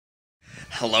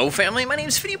Hello family, my name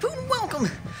is Phineavlog and welcome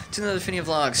to another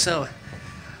Phineavlog. So,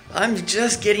 I'm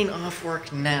just getting off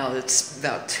work now. It's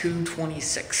about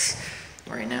 2:26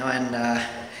 right now and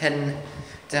heading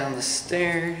down the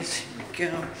stairs. Here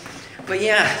we go. But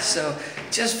yeah, so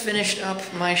just finished up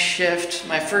my shift,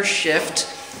 my first shift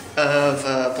of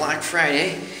Black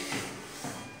Friday.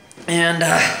 And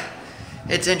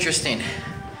it's interesting.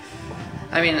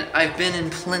 I mean, I've been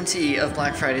in plenty of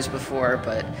Black Fridays before,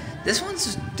 but this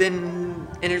one's been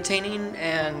entertaining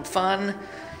and fun,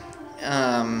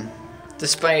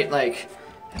 despite like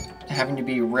having to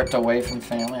be ripped away from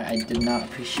family. I did not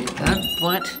appreciate that,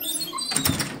 but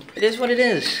it is what it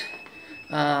is.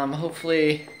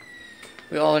 Hopefully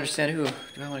we all understand. Ooh,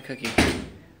 do I want a cookie?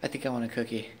 I think I want a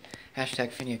cookie.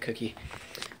 Hashtag Phineavlog cookie.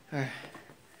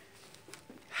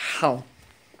 How?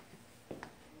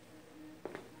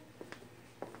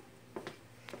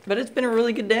 But it's been a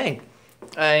really good day.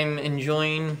 I'm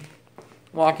enjoying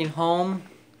walking home.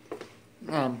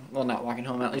 Well, not walking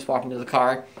home, at least walking to the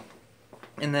car.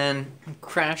 And then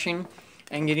crashing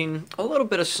and getting a little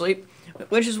bit of sleep,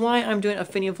 which is why I'm doing a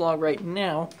Phineavlog right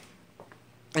now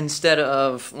instead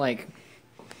of like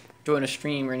doing a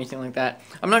stream or anything like that.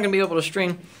 I'm not going to be able to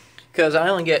stream because I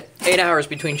only get 8 hours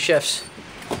between shifts.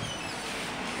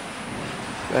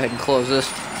 Go ahead and close this.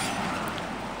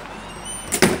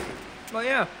 Well,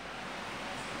 yeah.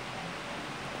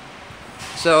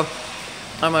 So,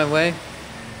 on my way.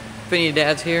 Phineavlog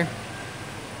Dad's here.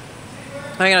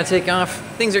 I gotta take off.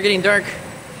 Things are getting dark.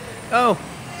 Oh,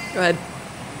 go ahead.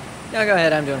 No, go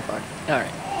ahead. I'm doing fine. All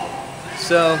right.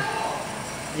 So,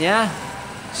 yeah.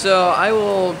 So I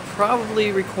will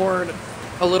probably record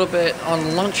a little bit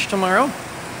on lunch tomorrow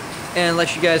and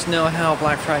let you guys know how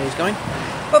Black Friday is going.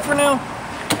 But for now,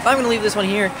 I'm gonna leave this one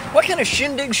here. What kind of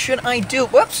shindig should I do?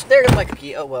 Whoops, there goes my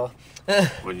cookie. Oh well.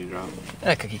 What did you drop?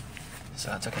 A cookie.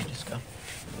 So it's okay, just go.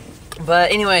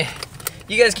 But anyway,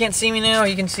 you guys can't see me now.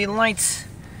 You can see the lights.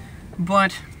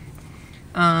 But,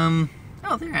 oh,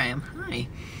 there I am. Hi.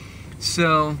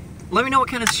 So, let me know what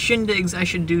kind of shindigs I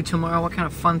should do tomorrow. What kind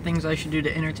of fun things I should do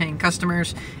to entertain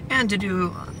customers and to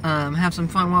do, have some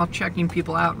fun while checking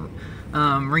people out,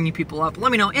 ringing people up.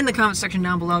 Let me know in the comment section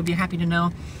down below. I'd be happy to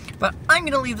know. But I'm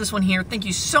going to leave this one here. Thank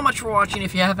you so much for watching.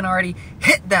 If you haven't already,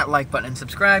 hit that like button and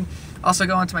subscribe. Also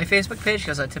go onto my Facebook page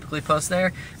because I typically post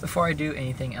there before I do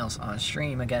anything else on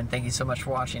stream. Again, thank you so much for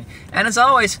watching. And as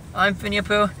always, I'm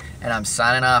Phineavlog and I'm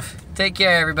signing off. Take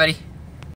care, everybody.